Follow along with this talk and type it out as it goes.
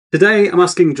Today, I'm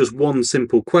asking just one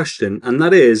simple question, and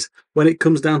that is, when it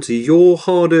comes down to your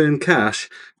hard-earned cash,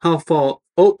 how far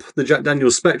up the Jack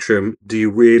Daniel's spectrum do you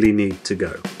really need to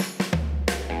go?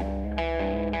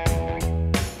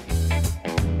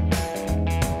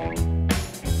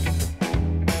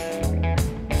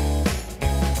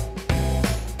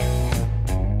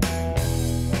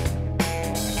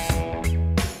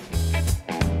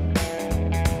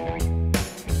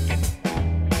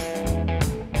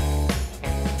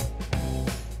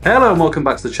 Hello and welcome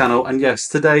back to the channel, and yes,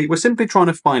 today we're simply trying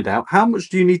to find out how much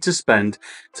do you need to spend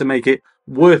to make it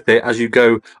worth it as you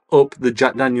go up the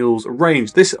Jack Daniel's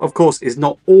range. This of course is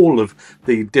not all of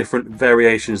the different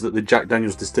variations that the Jack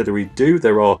Daniel's distillery do.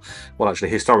 There are, well, actually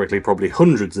historically probably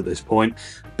hundreds at this point,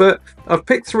 but I've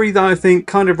picked three that I think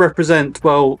kind of represent,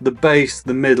 well, the base,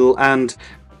 the middle, and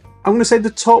I'm going to say the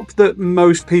top that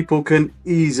most people can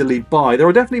easily buy. There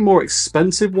are definitely more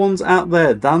expensive ones out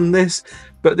there than this,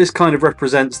 but this kind of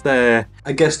represents their,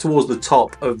 I guess, towards the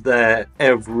top of their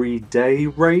everyday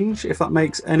range, if that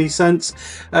makes any sense.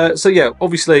 So yeah,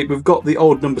 obviously we've got the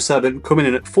old number 7 coming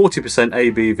in at 40%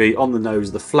 ABV on the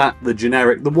nose, the flat, the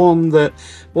generic, the one that,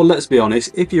 well, let's be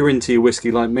honest, if you're into your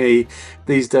whiskey like me,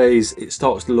 these days it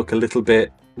starts to look a little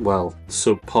bit, well,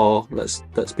 subpar,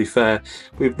 let's be fair.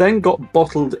 We've then got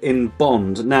bottled in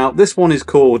bond. Now this one is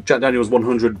called Jack Daniel's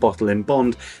 100 bottle in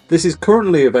bond. This is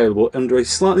currently available under a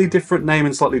slightly different name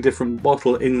and slightly different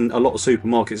bottle in a lot of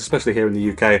supermarkets, especially here in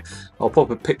the UK. I'll pop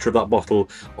a picture of that bottle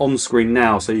on screen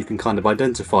now so you can kind of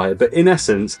identify it. But in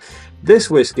essence, this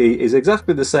whiskey is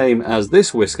exactly the same as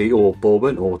this whiskey, or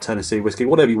bourbon, or Tennessee whiskey,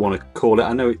 whatever you want to call it.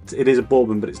 I know it is a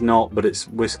bourbon, but it's not, but it's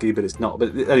whiskey, but it's not.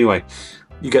 But anyway,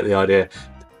 you get the idea.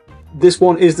 This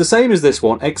one is the same as this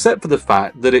one, except for the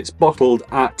fact that it's bottled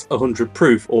at 100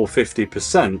 proof or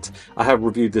 50%. I have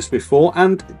reviewed this before,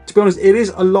 and to be honest, it is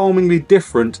alarmingly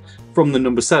different from the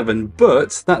number 7.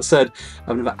 But that said,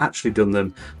 I've never actually done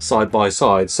them side by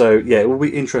side. So yeah, it will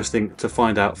be interesting to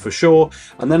find out for sure.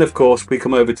 And then of course, we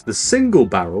come over to the single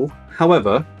barrel.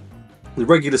 However, the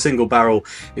regular single barrel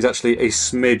is actually a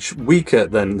smidge weaker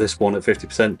than this one at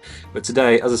 50%, but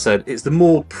today, as I said, it's the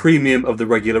more premium of the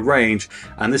regular range,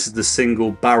 and this is the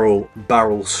single barrel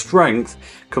strength,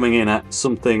 coming in at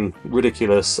something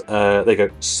ridiculous. There you go,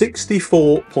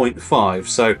 64.5.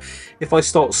 So if I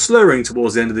start slurring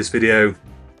towards the end of this video,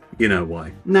 you know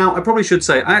why. Now, I probably should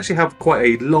say I actually have quite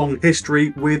a long history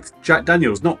with Jack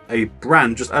Daniel's, not a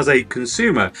brand, just as a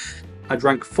consumer. I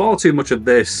drank far too much of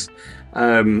this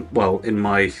well, in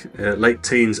my late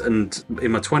teens and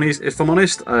in my 20s, if I'm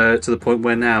honest, to the point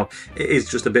where now it is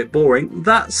just a bit boring.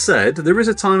 That said, there is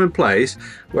a time and place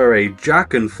where a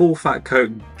Jack and full fat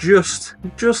Coke just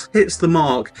hits the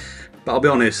mark, but I'll be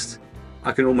honest,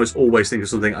 I can almost always think of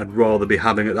something I'd rather be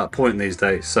having at that point these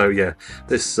days. So yeah,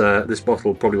 this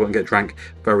bottle probably won't get drank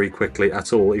very quickly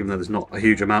at all, even though there's not a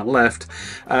huge amount left.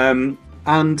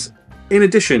 And in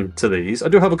addition to these, I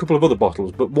do have a couple of other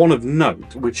bottles, but one of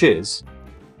note, which is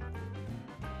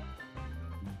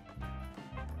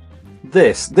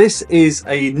this. This is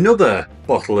another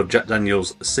bottle of Jack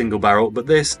Daniel's single barrel, but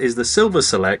this is the Silver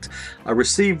Select. I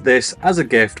received this as a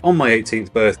gift on my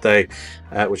 18th birthday,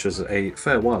 which was a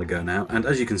fair while ago now, and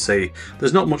as you can see,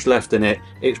 there's not much left in it.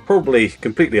 It's probably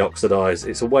completely oxidized.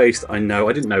 It's a waste, I know.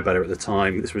 I didn't know better at the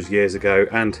time. This was years ago,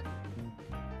 and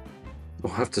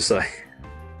I'll have to say,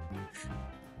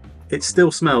 it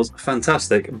still smells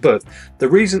fantastic. But the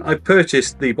reason I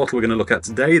purchased the bottle we're going to look at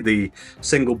today, the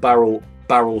single barrel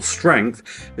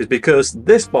strength, is because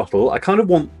this bottle I kind of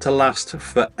want to last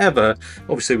forever.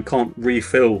 Obviously we can't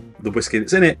refill the whiskey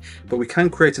that's in it, but we can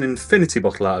create an infinity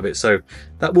bottle out of it. So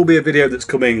that will be a video that's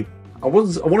coming, I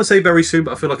want to say very soon,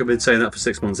 but I feel like I've been saying that for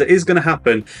 6 months. It is going to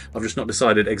happen. I've just not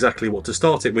decided exactly what to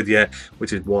start it with yet,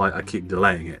 which is why I keep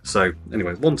delaying it. So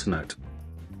anyway, one to note.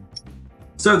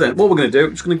 So then, what we're going to do,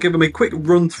 I'm just going to give them a quick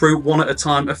run through one at a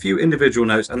time, a few individual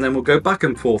notes, and then we'll go back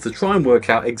and forth to try and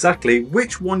work out exactly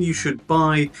which one you should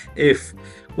buy if,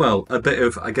 well, a bit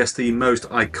of, I guess, the most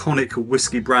iconic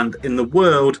whiskey brand in the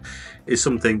world is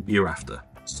something you're after.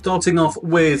 Starting off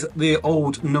with the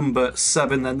old number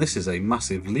 7, then this is a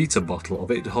massive litre bottle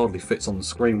of it. It hardly fits on the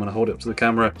screen when I hold it up to the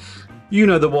camera. You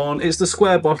know the one, it's the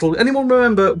square bottle. Anyone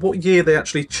remember what year they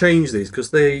actually changed these? Because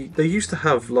they used to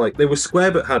have, like, they were square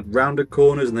but had rounded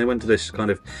corners, and they went to this kind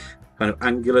of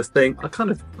angular thing. I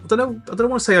don't want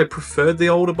to say I preferred the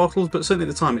older bottles, but certainly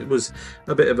at the time it was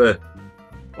a bit of a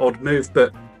odd move,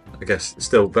 but I guess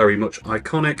still very much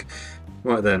iconic.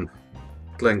 Right then,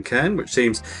 Glencairn, which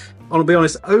seems, I'll be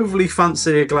honest, overly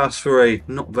fancy a glass for a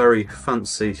not very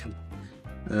fancy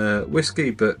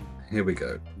whiskey, but here we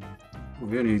go.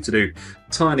 We only need to do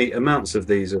tiny amounts of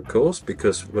these, of course,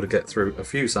 because we've got to get through a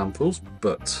few samples.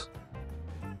 But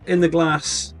in the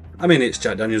glass, I mean, it's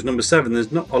Jack Daniel's number 7.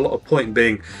 There's not a lot of point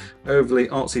being overly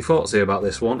artsy-fartsy about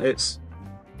this one. It's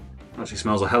actually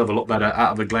smells a hell of a lot better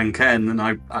out of a Glencairn than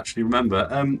I actually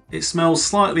remember. It smells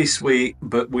slightly sweet,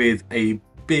 but with a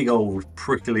big old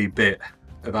prickly bit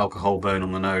of alcohol burn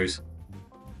on the nose.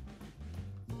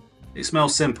 It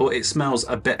smells simple. It smells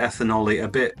a bit ethanol-y, a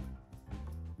bit,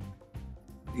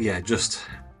 yeah, just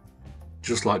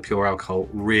like pure alcohol,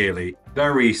 really.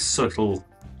 Very subtle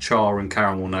char and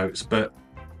caramel notes, but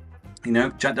you know,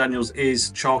 Jack Daniel's is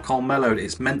charcoal mellowed.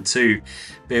 It's meant to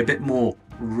be a bit more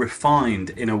refined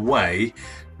in a way.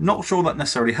 Not sure that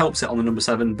necessarily helps it on the number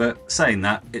 7, but saying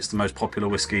that, it's the most popular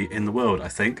whiskey in the world, I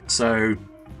think. So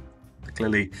they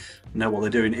clearly know what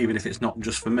they're doing, even if it's not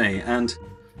just for me. And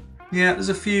yeah, there's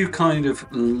a few kind of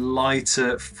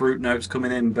lighter fruit notes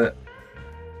coming in, but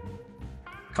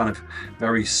kind of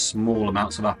very small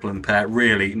amounts of apple and pear.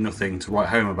 Really nothing to write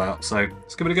home about. So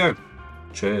let's give it a go.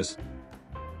 Cheers.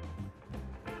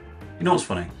 You know what's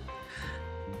funny?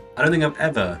 I don't think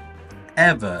I've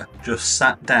ever just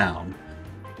sat down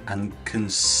and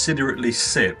considerately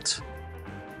sipped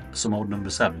some old number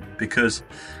 7, because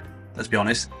let's be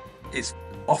honest, it's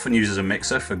often used as a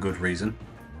mixer for good reason.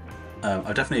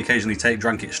 I definitely occasionally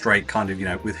drank it straight, kind of, you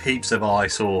know, with heaps of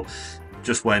ice, or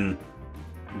just when,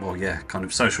 well, yeah, kind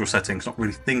of social settings, not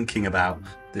really thinking about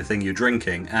the thing you're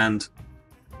drinking. And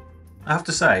I have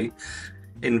to say,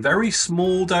 in very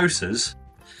small doses,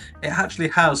 it actually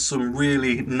has some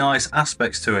really nice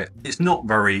aspects to it. It's not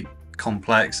very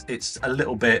complex. It's a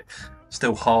little bit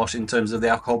still harsh in terms of the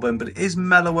alcohol burn, but it is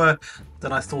mellower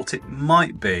than I thought it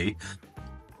might be.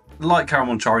 Light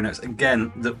caramel and cherry notes,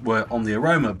 again, that were on the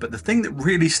aroma, but the thing that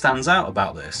really stands out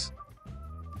about this,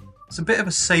 it's a bit of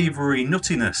a savoury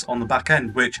nuttiness on the back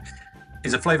end, which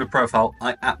is a flavour profile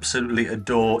I absolutely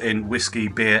adore in whiskey,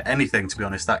 beer, anything, to be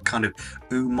honest. That kind of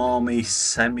umami,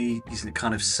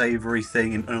 kind of savoury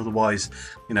thing, and otherwise,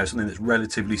 you know, something that's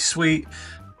relatively sweet.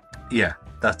 Yeah,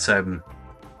 that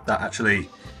actually,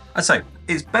 I'd say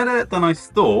it's better than I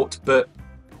thought, but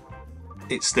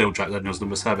it's still Jack Daniel's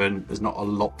number 7. There's not a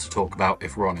lot to talk about,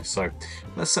 if we're honest. So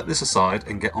let's set this aside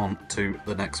and get on to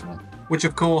the next one, which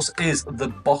of course is the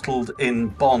bottled in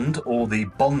bond, or the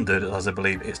bonded, as I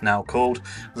believe it's now called.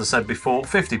 As I said before,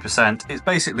 50%. It's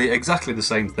basically exactly the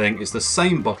same thing. It's the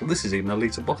same bottle. This is even a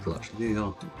litre bottle, actually. These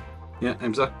are, yeah,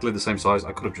 exactly the same size.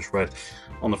 I could have just read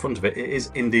on the front of it. It is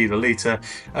indeed a litre.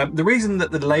 The reason that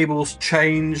the labels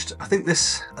changed, I think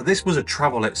this was a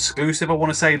travel exclusive, I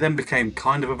want to say, then became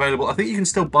kind of available. I think you can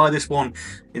still buy this one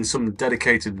in some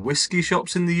dedicated whiskey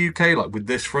shops in the UK, like with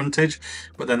this frontage,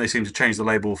 but then they seem to change the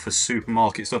label for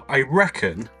supermarket stuff. I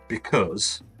reckon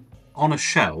because on a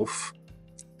shelf,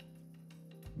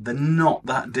 they're not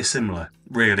that dissimilar,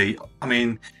 really. I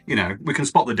mean, you know, we can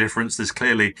spot the difference. There's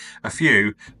clearly a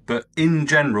few, but in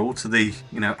general, to the,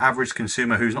 you know, average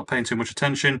consumer who's not paying too much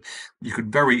attention, you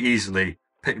could very easily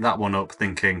pick that one up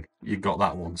thinking you got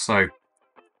that one. So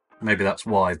maybe that's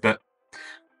why, but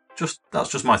that's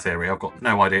just my theory. I've got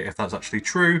no idea if that's actually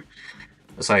true.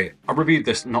 I say, I reviewed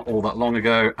this not all that long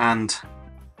ago, and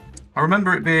I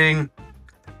remember it being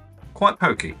quite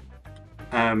pokey.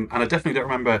 And I definitely don't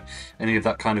remember any of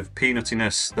that kind of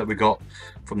peanuttiness that we got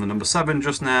from the number 7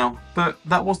 just now, but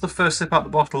that was the first sip out the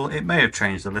bottle. It may have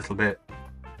changed a little bit.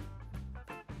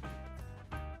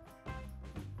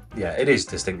 Yeah, it is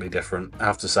distinctly different, I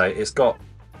have to say. It's got,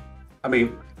 I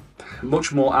mean,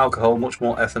 much more alcohol, much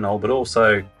more ethanol, but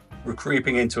also we're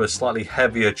creeping into a slightly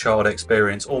heavier charred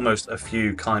experience, almost a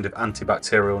few kind of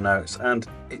antibacterial notes, and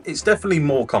it's definitely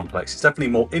more complex. It's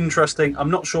definitely more interesting. I'm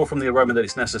not sure from the aroma that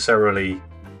it's necessarily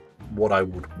what I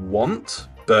would want,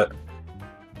 but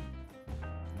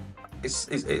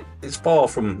it's far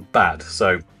from bad.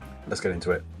 So let's get into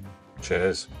it.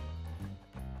 Cheers.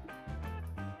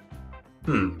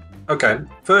 Okay,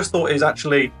 first thought is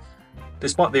actually,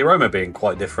 despite the aroma being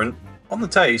quite different, on the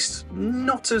taste,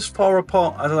 not as far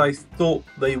apart as I thought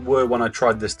they were when I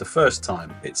tried this the first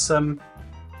time. It's,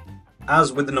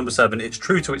 as with the number 7, it's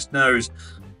true to its nose,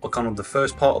 or kind of the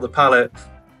first part of the palate.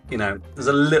 You know, there's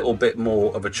a little bit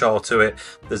more of a char to it.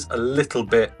 There's a little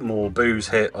bit more booze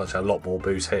hit, actually a lot more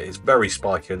booze hit. It's very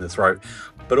spiky in the throat,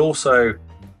 but also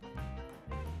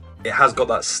it has got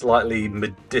that slightly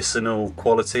medicinal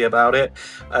quality about it.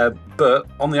 But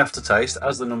on the aftertaste,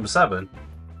 as the number 7,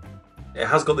 it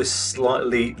has got this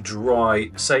slightly dry,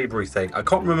 savoury thing. I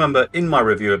can't remember in my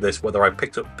review of this whether I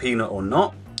picked up peanut or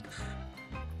not,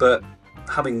 but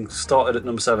having started at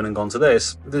number 7 and gone to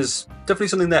this, there's definitely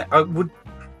something there.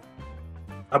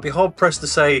 I'd be hard pressed to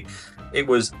say It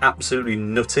was absolutely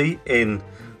nutty in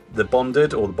the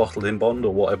bonded or the bottled in bond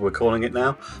or whatever we're calling it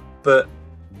now, but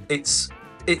it's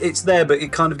there, but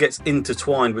it kind of gets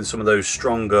intertwined with some of those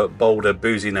stronger, bolder,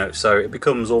 boozy notes, so it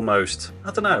becomes almost,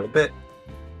 I don't know, a bit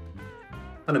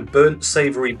kind of burnt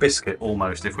savoury biscuit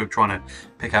almost, if we're trying to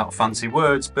pick out fancy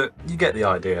words, but you get the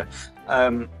idea.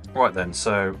 Right then,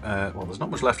 so well, there's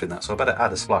not much left in that, so I better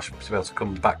add a splash to be able to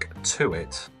come back to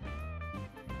it.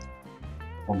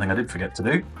 One thing I did forget to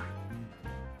do: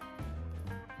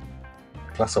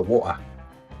 glass of water.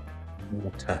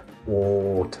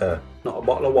 Water, not a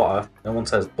bottle of water. No one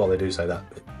says, well, they do say that.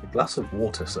 A glass of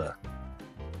water, sir.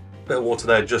 Bit of water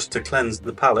there just to cleanse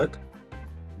the palate.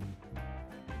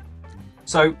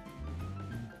 So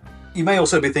you may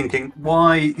also be thinking,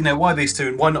 why these two,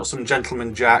 and why not some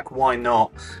Gentleman Jack? Why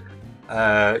not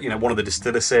one of the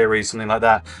distiller series, something like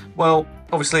that? Well,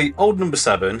 obviously Old Number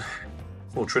 7,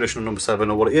 or traditional Number 7,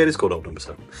 or what it is called, Old Number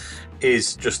 7,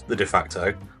 is just the de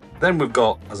facto. Then we've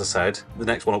got, as I said, the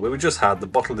next one up we just had, the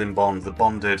bottled in bond, the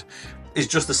bonded, is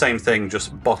just the same thing,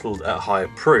 just bottled at higher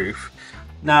proof.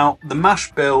 Now, the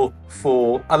mash bill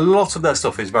for a lot of their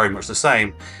stuff is very much the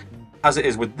same as it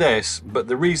is with this, but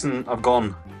the reason I've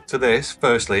gone to this,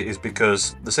 firstly, is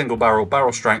because the single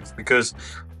barrel strength, because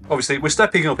obviously we're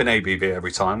stepping up in ABV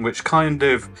every time, which kind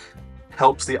of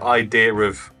helps the idea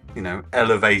of,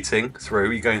 elevating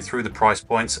through, you're going through the price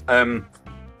points.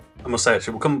 I must say,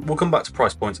 actually, we'll come back to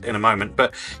price points in a moment,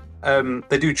 but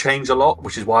they do change a lot,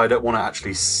 which is why I don't want to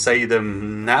actually say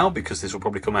them now, because this will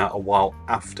probably come out a while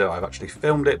after I've actually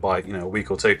filmed it, by a week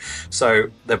or two, so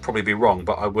they'll probably be wrong,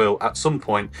 but I will at some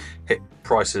point hit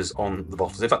prices on the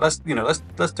bottles. In fact, let's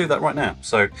do that right now.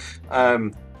 So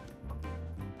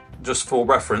just for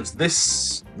reference,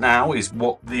 this now is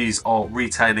what these are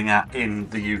retailing at in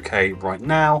the UK right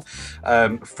now.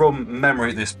 From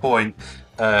memory at this point,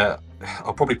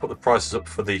 I'll probably put the prices up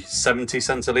for the 70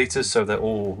 centilitres, so they're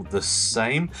all the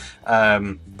same.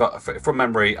 But from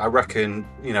memory, I reckon,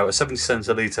 a 70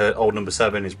 centilitre Old Number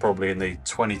 7 is probably in the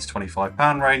 £20 to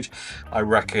 £25 range. I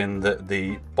reckon that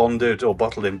the bonded or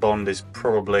bottled in bond is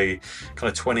probably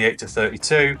kind of 28 to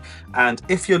 32. And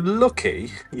if you're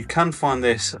lucky, you can find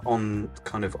this on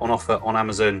offer on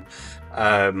Amazon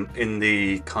in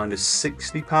the kind of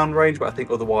 £60 range, but I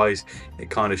think otherwise it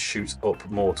kind of shoots up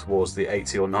more towards the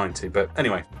 80 or 90. But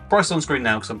anyway, price on screen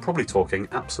now, because I'm probably talking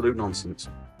absolute nonsense.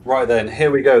 Right then,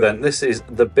 here we go then. This is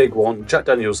the big one, Jack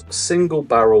Daniel's single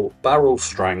barrel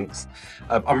strength.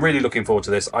 I'm really looking forward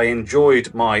to this. I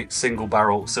enjoyed my single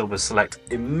barrel Silver Select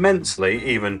immensely,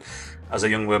 even as a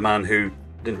younger man who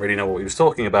didn't really know what he was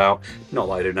talking about. Not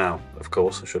like I do now, of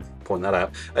course, I should point that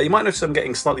out. You might notice I'm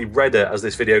getting slightly redder as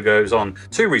this video goes on.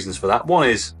 Two reasons for that. One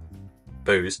is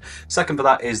booze. Second for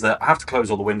that is that I have to close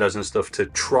all the windows and stuff to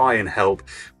try and help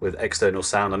with external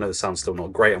sound. I know the sound's still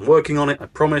not great. I'm working on it, I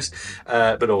promise.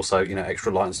 But also,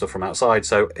 extra light and stuff from outside.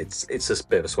 So it's just a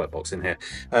bit of a sweatbox in here.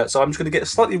 So I'm just going to get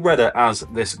slightly redder as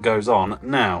this goes on.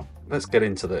 Now, let's get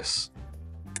into this.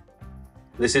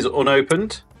 This is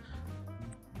unopened.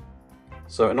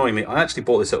 So annoyingly, I actually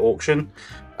bought this at auction.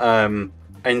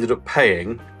 Ended up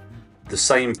paying the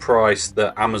same price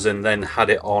that Amazon then had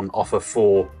it on offer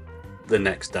for the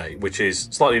next day, which is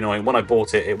slightly annoying. When I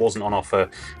bought it, it wasn't on offer.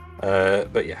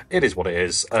 But yeah, it is what it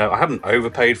is. I haven't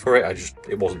overpaid for it.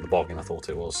 It wasn't the bargain I thought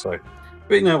it was. So,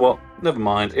 but you know what? Never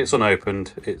mind. It's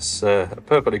unopened. It's a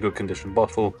perfectly good condition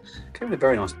bottle. Came in a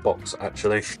very nice box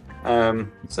actually.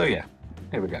 So yeah,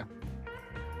 here we go.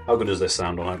 How good does this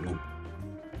sound on opening?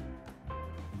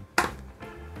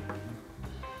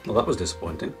 Well, that was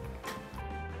disappointing.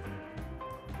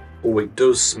 Oh, it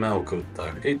does smell good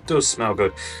though. It does smell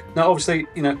good. Now, obviously,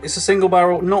 it's a single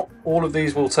barrel. Not all of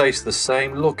these will taste the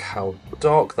same. Look how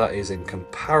dark that is in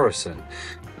comparison.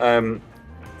 I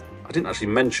didn't actually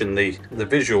mention the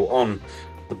visual on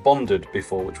the bonded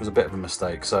before, which was a bit of a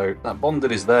mistake. So that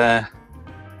bonded is there.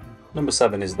 Number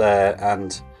 7 is there,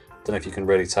 and I don't know if you can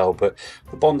really tell, but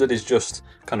the bonded is just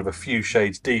kind of a few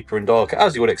shades deeper and darker,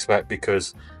 as you would expect,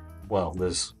 because, well,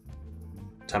 there's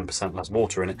 10% less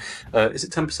water in it. Is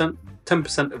it 10%?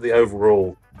 10% of the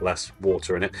overall less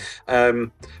water in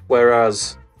it.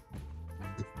 Whereas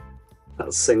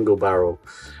that single barrel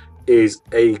is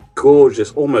a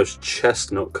gorgeous, almost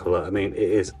chestnut colour. I mean, it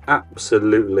is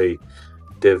absolutely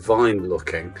divine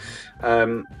looking.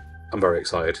 I'm very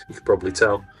excited, you can probably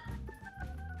tell.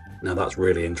 Now that's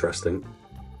really interesting.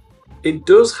 It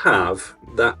does have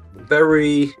that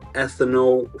very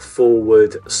ethanol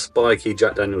forward spiky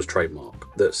Jack Daniel's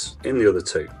trademark that's in the other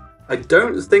two. I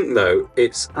don't think though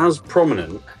it's as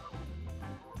prominent.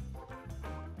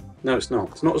 No, it's not.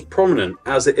 It's not as prominent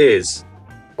as it is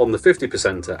on the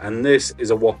 50%er, and this is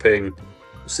a whopping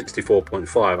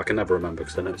 64.5. I can never remember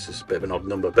because I know it's just a bit of an odd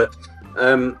number, but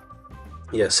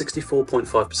yeah,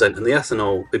 64.5%, and the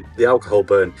ethanol, the alcohol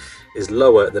burn, is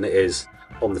lower than it is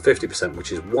on the 50%,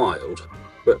 which is wild.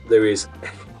 But there is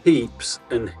heaps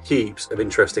and heaps of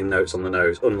interesting notes on the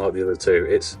nose, unlike the other two.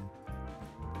 It's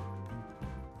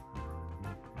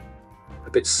a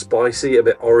bit spicy, a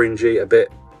bit orangey, a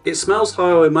bit... It smells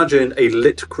how I imagine a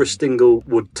lit Christingle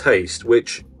would taste,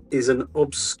 which is an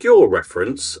obscure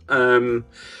reference. Yeah,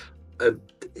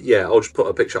 I'll just put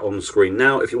a picture on the screen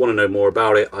now. If you want to know more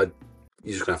about it,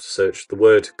 you're just gonna have to search the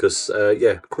word, because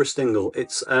yeah, Christingle,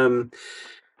 it's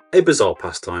a bizarre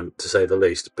pastime to say the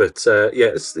least. But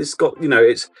yeah, it's got, you know,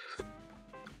 it's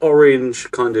orange,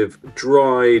 kind of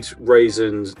dried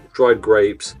raisins, dried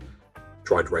grapes,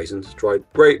 dried raisins, dried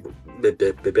grape,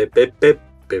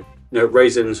 no,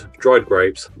 raisins, dried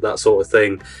grapes, that sort of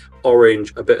thing.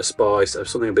 Orange, a bit of spice,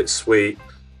 something a bit sweet,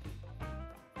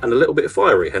 and a little bit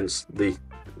fiery, hence the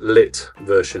lit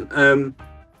version.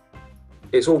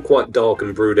 It's all quite dark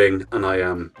and brooding, and I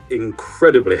am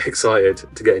incredibly excited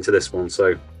to get into this one.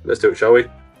 So let's do it, shall we?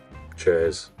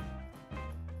 Cheers.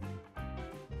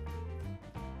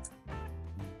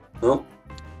 Well,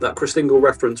 that Christingle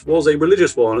reference was a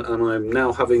religious one, and I'm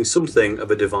now having something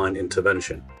of a divine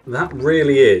intervention. That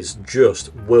really is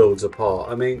just worlds apart.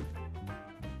 I mean,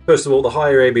 first of all, the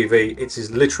higher ABV, it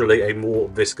is literally a more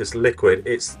viscous liquid.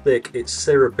 It's thick, it's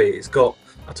syrupy, it's got...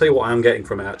 I'll tell you what I'm getting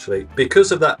from it, actually.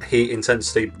 Because of that heat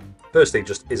intensity, firstly,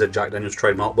 just is a Jack Daniel's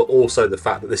trademark, but also the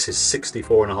fact that this is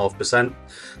 64.5%.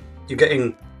 You're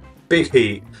getting big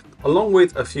heat, along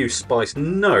with a few spice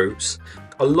notes,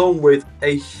 along with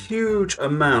a huge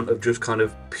amount of just kind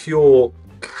of pure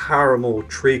caramel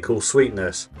treacle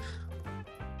sweetness.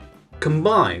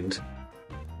 Combined,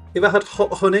 you ever had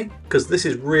hot honey? Because this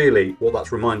is really what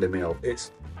that's reminding me of.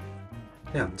 It's,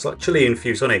 yeah, it's like chili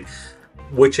infused honey,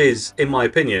 which is, in my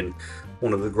opinion,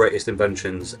 one of the greatest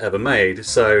inventions ever made.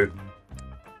 So,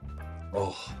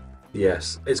 oh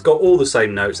yes, it's got all the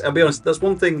same notes. I'll be honest, that's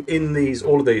one thing in these,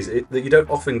 all of these, that you don't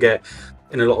often get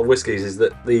in a lot of whiskies, is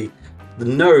that the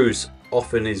nose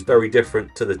often is very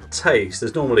different to the taste.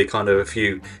 There's normally kind of a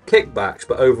few kickbacks,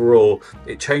 but overall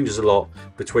it changes a lot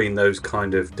between those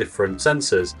kind of different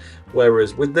sensors.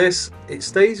 Whereas with this, it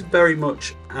stays very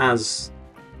much as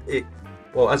it,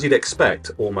 well, as you'd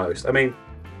expect almost. I mean,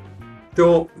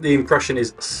 sure, the impression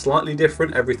is slightly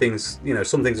different. Everything's, you know,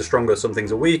 some things are stronger, some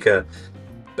things are weaker,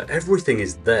 but everything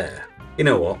is there. You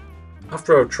know what?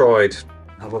 After I've tried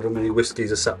however many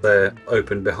whiskies are sat there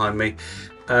open behind me,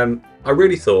 I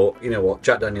really thought, you know what,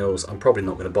 Jack Daniel's, I'm probably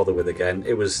not going to bother with again.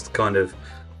 It was kind of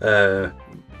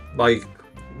my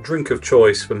drink of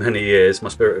choice for many years, my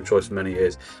spirit of choice for many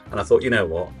years, and I thought, you know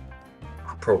what,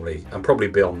 I'm probably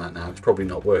beyond that now. It's probably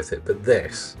not worth it. But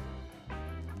this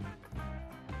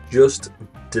just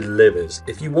delivers.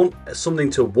 If you want something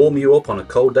to warm you up on a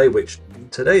cold day, which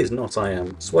today is not, I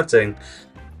am sweating,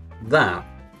 that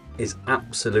is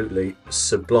absolutely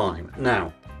sublime.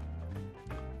 Now,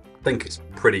 I think it's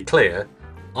pretty clear,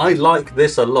 I like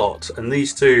this a lot, and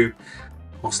these two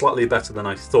are slightly better than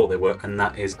I thought they were, and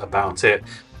that is about it.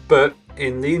 But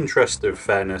in the interest of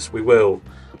fairness, we will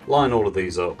line all of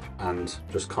these up and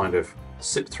just kind of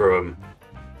sip through them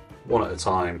one at a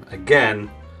time again,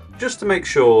 just to make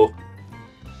sure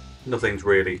nothing's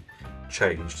really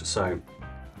changed. So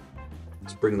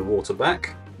let's bring the water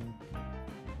back.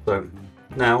 So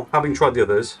now, having tried the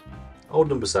others, old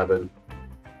number 7,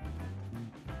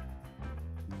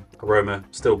 aroma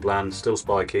still bland, still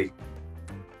spiky,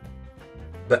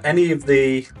 but any of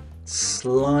the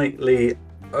slightly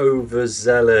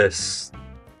overzealous,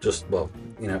 just, well,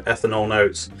 you know, ethanol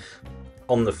notes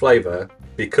on the flavour,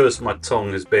 because my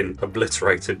tongue has been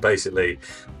obliterated basically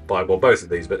by, well, both of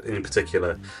these, but in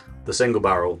particular the single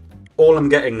barrel, all I'm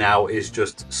getting now is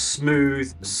just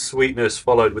smooth sweetness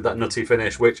followed with that nutty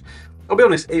finish, which, I'll be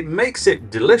honest, it makes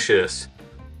it delicious,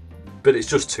 but it's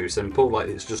just too simple. Like,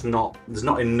 it's just not, there's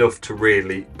not enough to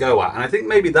really go at. And I think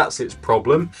maybe that's its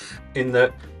problem, in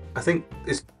that I think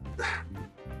it's,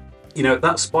 you know,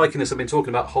 that spikiness I've been talking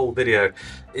about whole video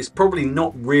is probably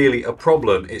not really a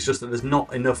problem. It's just that there's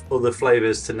not enough other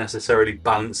flavours to necessarily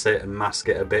balance it and mask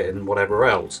it a bit and whatever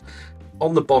else.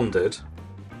 On the bonded,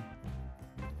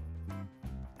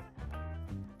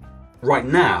 right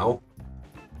now,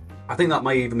 I think that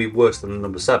may even be worse than the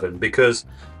number 7, because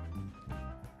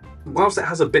whilst it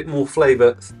has a bit more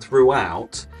flavour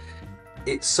throughout,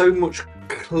 it's so much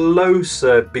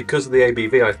closer because of the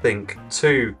ABV, I think,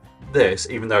 to this,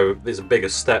 even though there's a bigger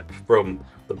step from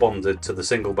the bonded to the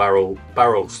single barrel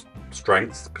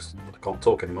strength, because I can't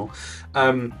talk anymore.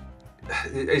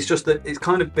 it's just that it's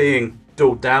kind of being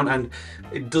dulled down, and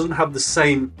it doesn't have the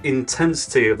same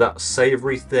intensity of that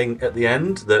savoury thing at the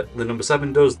end that the number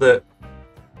 7 does. That,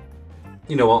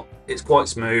 you know what, it's quite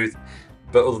smooth,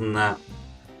 but other than that,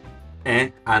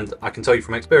 and I can tell you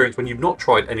from experience, when you've not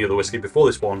tried any other whiskey before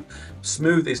this one,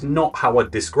 smooth is not how I'd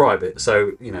describe it.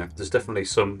 So, you know, there's definitely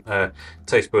some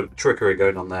taste bud trickery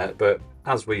going on there, but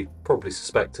as we probably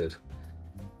suspected.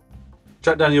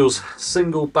 Jack Daniel's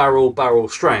single barrel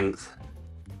strength.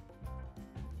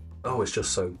 Oh, it's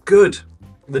just so good.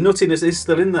 The nuttiness is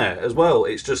still in there as well.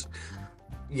 It's just,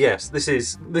 yes, this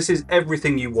is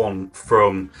everything you want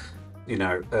from, you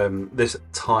know, this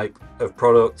type of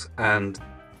product. And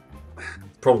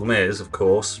the problem is, of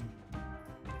course,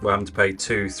 we're having to pay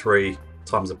 2-3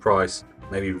 times the price,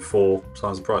 maybe even 4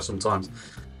 times the price sometimes,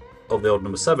 of the old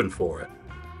number 7 for it.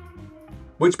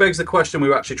 Which begs the question we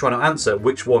were actually trying to answer: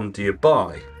 which one do you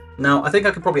buy? Now, I think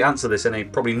I could probably answer this in a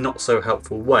probably not so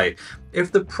helpful way.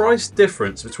 If the price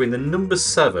difference between the number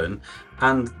 7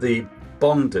 and the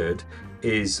bonded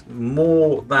is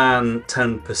more than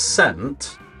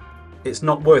 10%, it's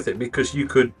not worth it, because you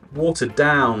could water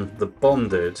down the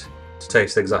bonded to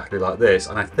taste exactly like this.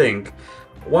 And I think,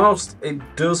 whilst it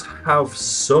does have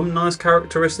some nice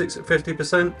characteristics at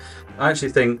 50%, I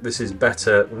actually think this is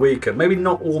better weaker. Maybe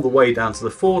not all the way down to the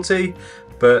 40,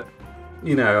 but,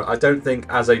 you know, I don't think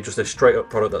as just a straight up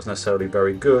product that's necessarily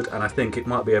very good. And I think it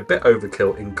might be a bit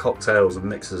overkill in cocktails and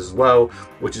mixers as well,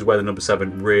 which is where the number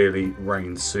 7 really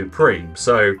reigns supreme.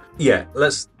 So yeah,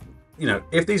 let's, you know,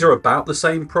 if these are about the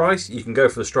same price, you can go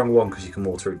for the stronger one because you can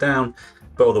water it down.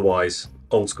 But otherwise,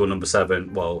 old school number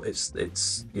 7, well,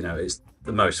 it's you know, it's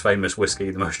the most famous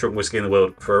whiskey, the most drunk whiskey in the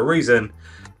world for a reason.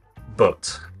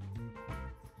 But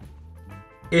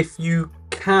if you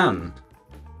can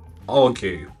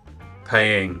argue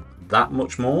paying that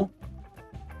much more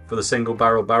for the single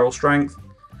barrel strength,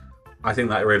 I think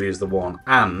that really is the one.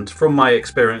 And from my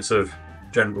experience of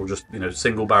general, just, you know,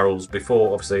 single barrels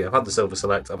before, obviously I've had the Silver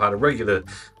Select, I've had a regular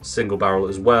single barrel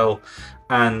as well,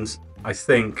 and I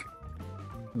think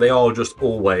they are just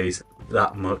always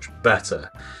that much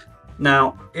better.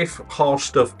 Now, if harsh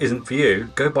stuff isn't for you,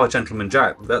 go buy Gentleman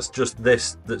Jack. That's just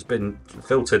this that's been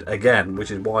filtered again,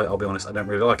 which is why, I'll be honest, I don't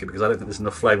really like it, because I don't think there's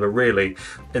enough flavour really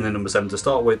in the number 7 to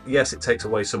start with. Yes, it takes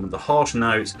away some of the harsh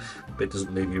notes, but it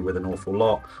doesn't leave you with an awful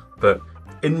lot. But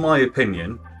in my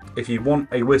opinion, if you want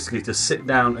a whiskey to sit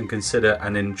down and consider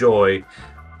and enjoy,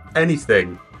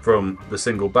 anything from the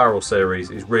single barrel series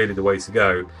is really the way to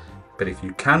go. But if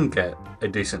you can get a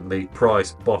decently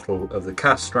priced bottle of the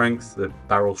cask strength, the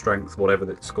barrel strength, whatever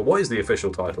it's called. What is the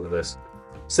official title of this?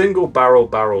 Single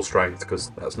barrel strength, because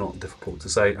that's not difficult to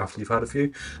say after you've had a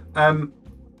few.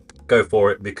 Go for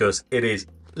it, because it is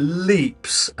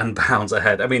leaps and bounds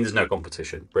ahead. I mean, there's no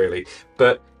competition really,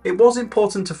 but it was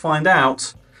important to find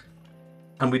out,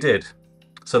 and we did.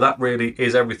 So that really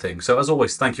is everything. So as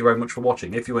always, thank you very much for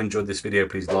watching. If you enjoyed this video,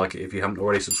 please like it. If you haven't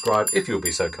already, subscribe if you'll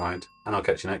be so kind, and I'll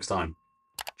catch you next time.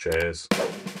 Cheers.